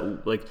 It's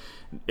that like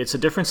it's a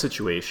different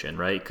situation,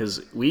 right?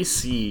 Because we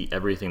see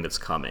everything that's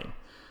coming.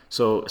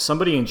 So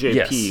somebody in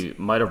JP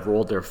might have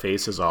rolled their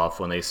faces off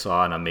when they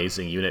saw an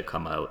amazing unit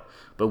come out,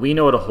 but we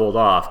know to hold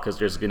off because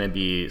there's going to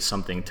be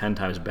something 10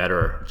 times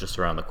better just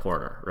around the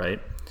corner,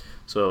 right?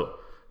 So,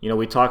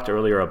 we talked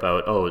earlier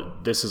about, oh,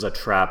 this is a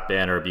trap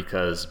banner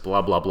because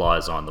blah, blah, blah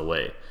is on the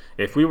way.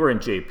 If we were in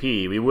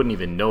JP, we wouldn't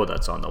even know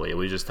that's on the way.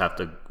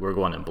 We're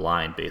going in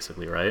blind,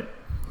 basically, right?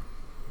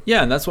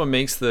 Yeah, and that's what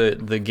makes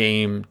the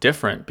game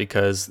different,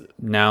 because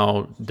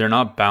now they're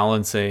not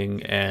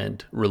balancing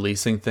and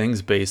releasing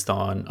things based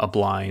on a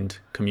blind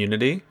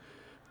community.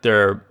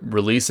 They're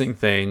releasing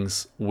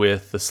things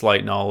with the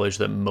slight knowledge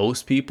that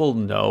most people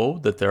know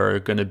that there are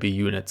going to be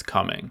units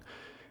coming.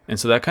 And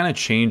so that kind of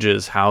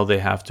changes how they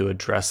have to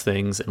address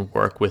things and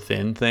work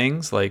within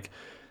things. Like,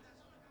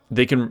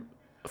 they can,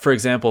 for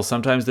example,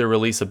 sometimes they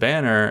release a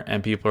banner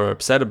and people are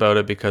upset about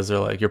it because they're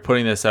like, you're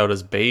putting this out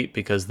as bait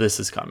because this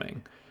is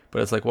coming.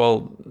 But it's like,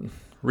 well,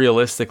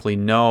 realistically,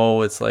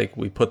 no. It's like,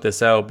 we put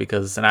this out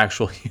because it's an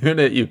actual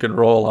unit you can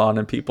roll on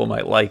and people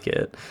might like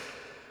it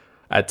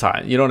at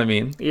times. You know what I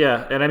mean?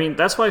 Yeah, and I mean,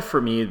 that's why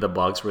for me, the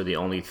bugs were the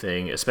only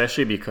thing,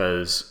 especially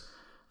because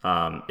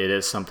it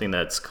is something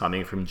that's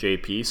coming from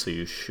JP, so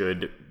you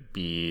should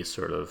be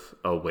sort of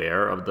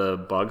aware of the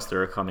bugs that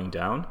are coming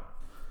down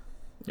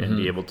and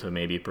be able to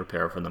maybe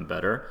prepare for them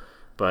better.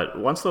 But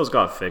once those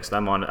got fixed,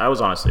 I was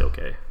honestly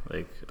okay.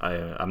 Like,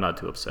 I'm not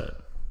too upset.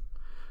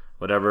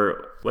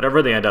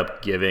 Whatever they end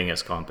up giving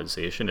as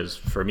compensation is,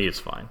 for me, it's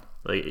fine.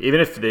 Like, even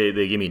if they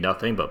give me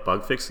nothing but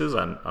bug fixes,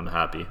 I'm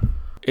happy.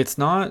 It's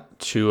not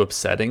too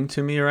upsetting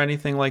to me or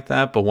anything like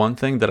that, but one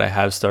thing that I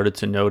have started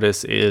to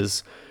notice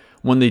is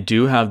when they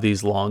do have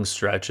these long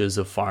stretches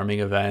of farming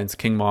events,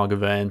 King Mog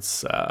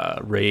events,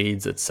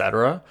 raids,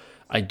 etc.,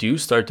 I do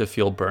start to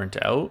feel burnt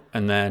out.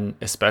 And then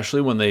especially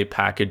when they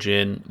package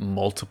in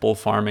multiple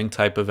farming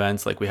type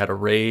events, like we had a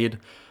raid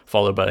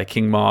followed by a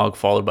King Mog,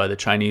 followed by the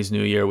Chinese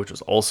New Year, which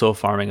was also a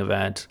farming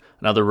event,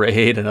 another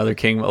raid, another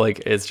King Mog. Like,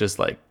 it's just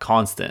like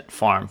constant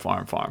farm.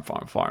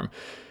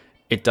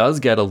 It does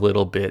get a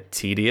little bit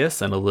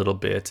tedious and a little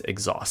bit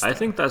exhausting. I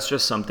think that's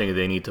just something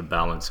they need to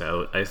balance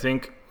out. I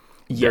think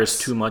there's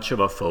too much of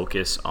a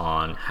focus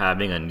on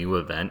having a new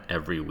event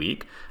every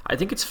week. I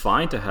think it's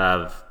fine to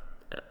have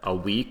a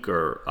week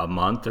or a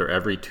month or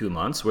every 2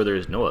 months where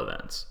there's no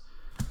events,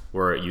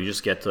 where you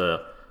just get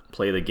to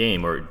play the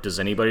game. Or does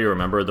anybody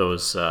remember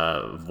those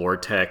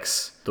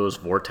vortex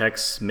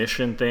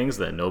mission things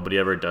that nobody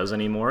ever does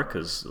anymore?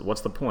 Because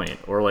what's the point?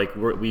 Or like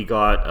we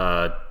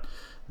got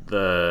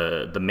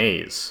the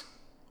maze,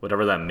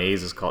 whatever that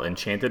maze is called,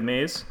 Enchanted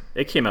Maze.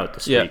 It came out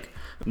this week.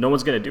 No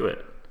one's gonna do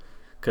it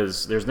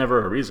because there's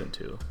never a reason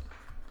to.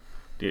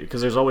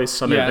 Because there's always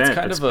some event. It's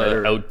kind of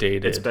better,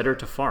 outdated. It's better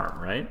to farm,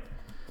 right?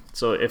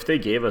 So if they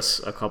gave us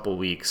a couple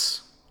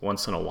weeks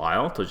once in a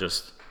while to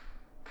just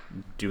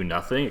do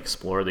nothing,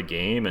 explore the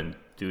game, and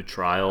do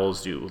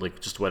trials, do like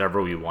just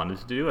whatever we wanted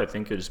to do, I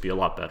think it'd just be a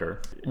lot better.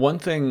 One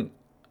thing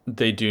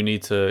they do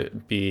need to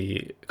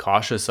be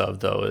cautious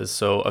of, though, is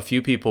so a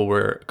few people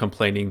were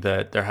complaining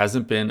that there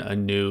hasn't been a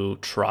new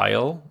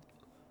trial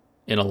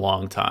in a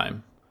long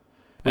time.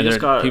 And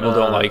people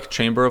don't like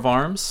Chamber of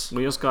Arms.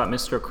 We just got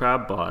Mr.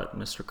 Crab.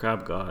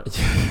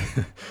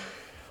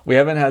 We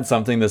haven't had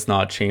something that's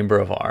not Chamber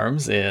of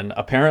Arms in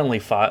apparently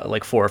 4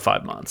 or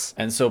 5 months.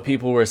 And so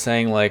people were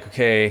saying like,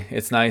 okay,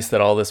 it's nice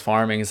that all this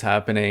farming is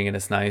happening, and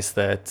it's nice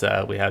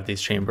that we have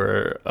these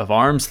Chamber of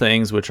Arms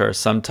things, which are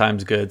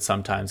sometimes good,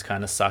 sometimes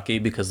kind of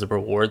sucky because the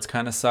rewards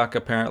kind of suck,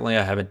 apparently.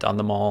 I haven't done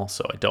them all,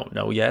 so I don't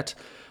know yet.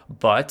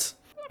 But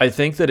I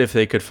think that if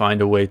they could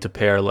find a way to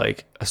pair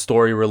like a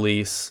story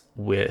release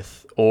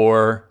with,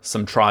 or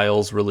some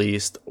trials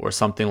released or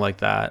something like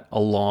that,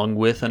 along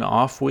with an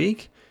off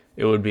week,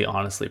 it would be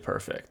honestly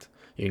perfect.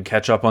 You can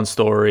catch up on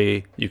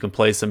story, you can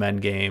play some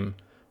end game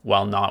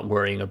while not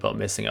worrying about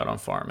missing out on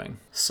farming.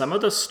 Some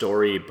of the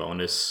story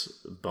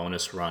bonus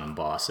run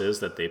bosses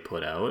that they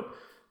put out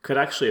could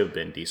actually have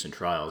been decent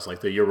trials,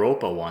 like the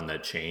Europa one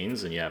that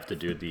chains and you have to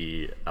do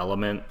the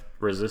element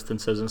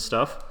resistances and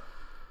stuff.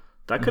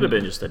 That could have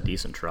been just a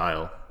decent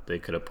trial they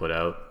could have put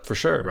out, for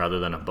sure, rather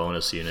than a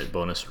bonus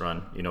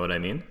run. You know what I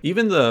mean?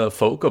 Even the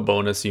FOCA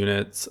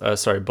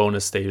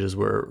bonus stages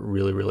were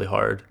really, really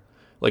hard.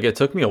 Like, it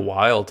took me a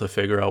while to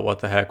figure out what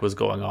the heck was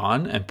going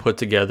on and put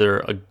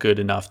together a good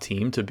enough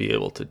team to be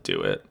able to do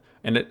it.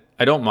 And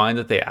I don't mind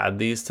that they add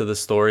these to the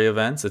story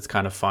events. It's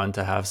kind of fun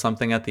to have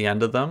something at the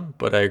end of them.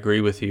 But I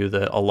agree with you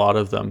that a lot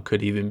of them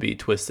could even be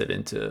twisted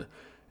into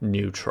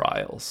new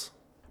trials.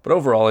 But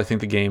overall, I think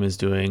the game is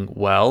doing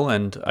well,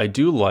 and I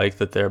do like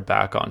that they're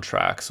back on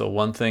track. So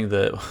one thing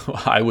that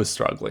I was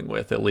struggling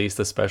with, at least,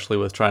 especially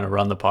with trying to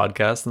run the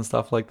podcast and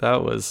stuff like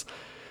that, was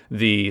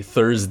the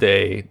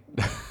Thursday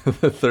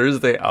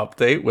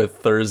update with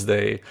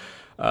Thursday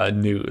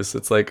news.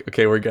 It's like,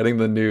 okay, we're getting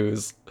the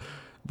news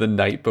the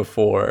night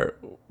before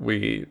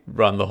we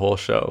run the whole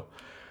show.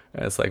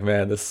 And it's like,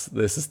 man, this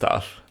is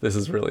tough. This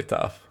is really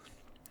tough.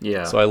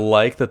 Yeah. So I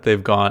like that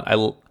they've gone.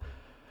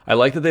 I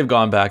like that they've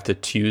gone back to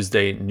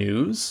Tuesday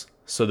news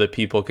so that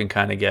people can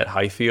kind of get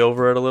hyphy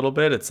over it a little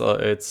bit. It's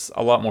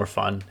a lot more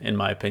fun, in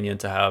my opinion,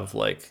 to have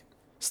like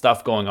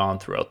stuff going on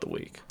throughout the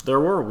week. There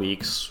were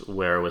weeks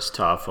where it was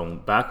tough.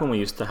 Back when we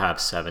used to have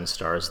 7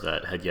 stars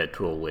that had yet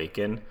to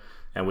awaken,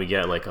 and we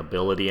get like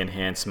ability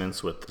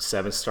enhancements with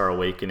 7-star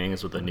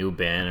awakenings with a new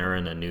banner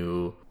and a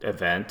new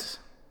event,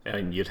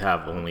 and you'd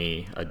have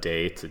only a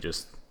day to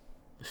just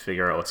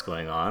figure out what's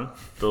going on.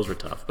 Those were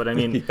tough. But I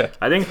mean, yeah.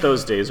 I think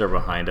those days are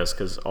behind us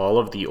because all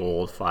of the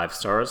old 5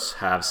 stars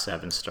have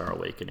 7-star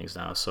awakenings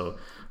now. So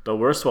the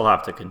worst we'll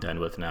have to contend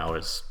with now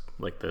is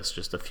like this,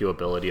 just a few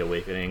ability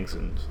awakenings,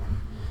 and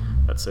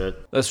that's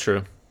it. That's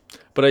true.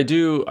 But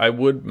I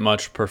would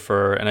much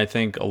prefer, and I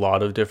think a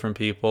lot of different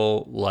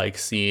people like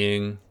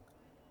seeing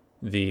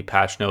the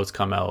patch notes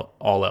come out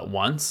all at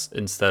once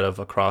instead of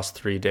across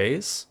 3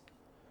 days.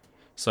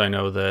 So I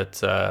know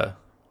that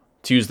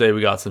Tuesday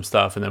we got some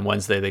stuff, and then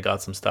Wednesday they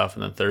got some stuff,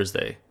 and then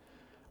Thursday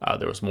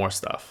there was more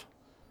stuff.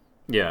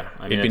 Yeah,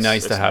 I mean, it'd be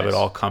nice to have it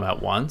all come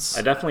at once.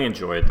 I definitely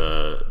enjoyed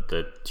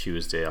the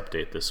Tuesday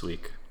update this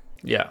week.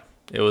 Yeah,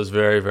 it was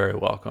very, very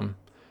welcome.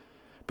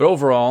 But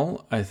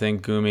overall, I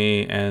think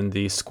Gumi and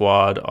the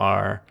squad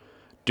are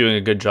doing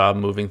a good job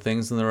moving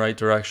things in the right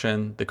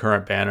direction. The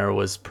current banner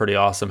was pretty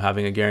awesome,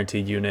 having a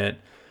guaranteed unit.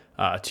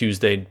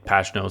 Tuesday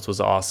patch notes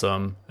was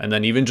awesome. And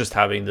then even just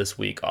having this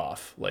week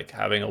off, like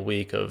having a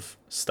week of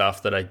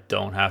stuff that I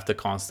don't have to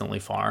constantly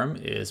farm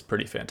is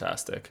pretty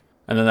fantastic.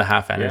 And then the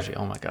half energy. Yeah.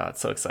 Oh my God,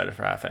 so excited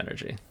for half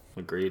energy.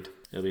 Agreed.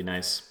 It'll be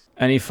nice.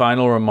 Any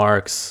final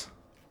remarks,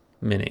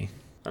 Minnie?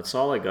 That's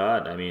all I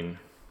got. I mean,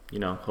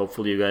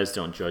 hopefully you guys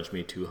don't judge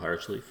me too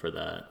harshly for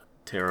that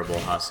terrible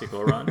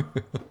Hasiko run.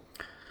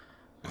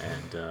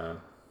 And,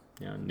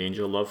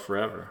 Ninja love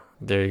forever.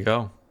 There you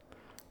go.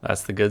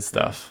 That's the good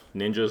stuff.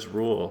 Ninjas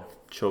rule.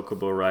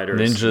 Chocobo riders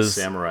and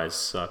samurais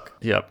suck.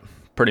 Yep,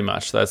 pretty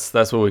much. That's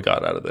what we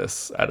got out of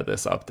this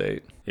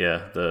update.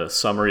 Yeah, the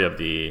summary of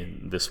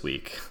this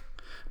week.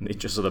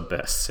 Ninjas are the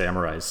best.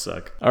 Samurais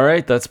suck. All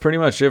right, that's pretty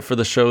much it for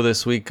the show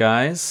this week,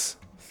 guys.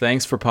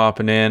 Thanks for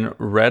popping in.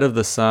 Red of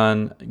the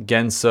Sun,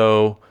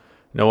 Genso,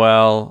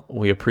 Noel,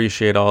 we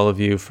appreciate all of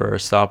you for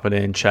stopping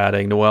in,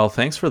 chatting. Noel,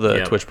 thanks for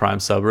the Twitch Prime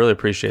sub. Really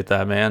appreciate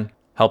that, man.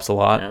 Helps a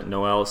lot. Yeah,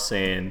 Noel's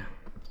saying,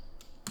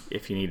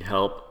 if you need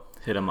help,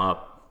 hit him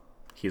up.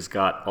 He's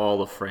got all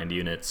the friend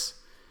units,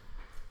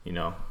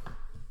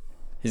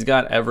 He's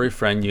got every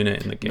friend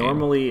unit in the game.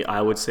 Normally,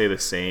 I would say the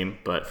same,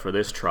 but for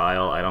this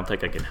trial, I don't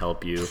think I can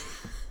help you.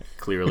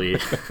 Clearly,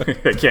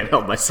 I can't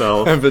help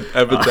myself.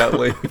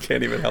 Evidently, he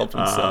can't even help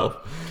himself.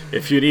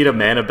 If you need a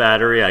mana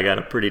battery, I got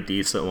a pretty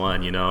decent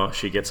one,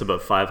 She gets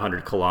about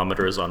 500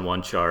 kilometers on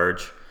one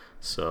charge,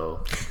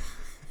 so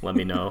let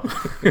me know.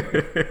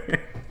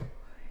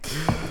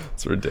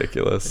 It's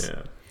ridiculous.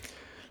 Yeah.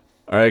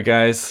 All right,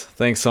 guys.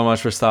 Thanks so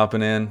much for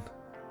stopping in.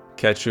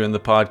 Catch you in the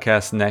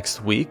podcast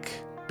next week.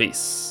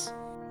 Peace.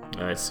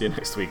 All right, see you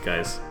next week,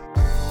 guys.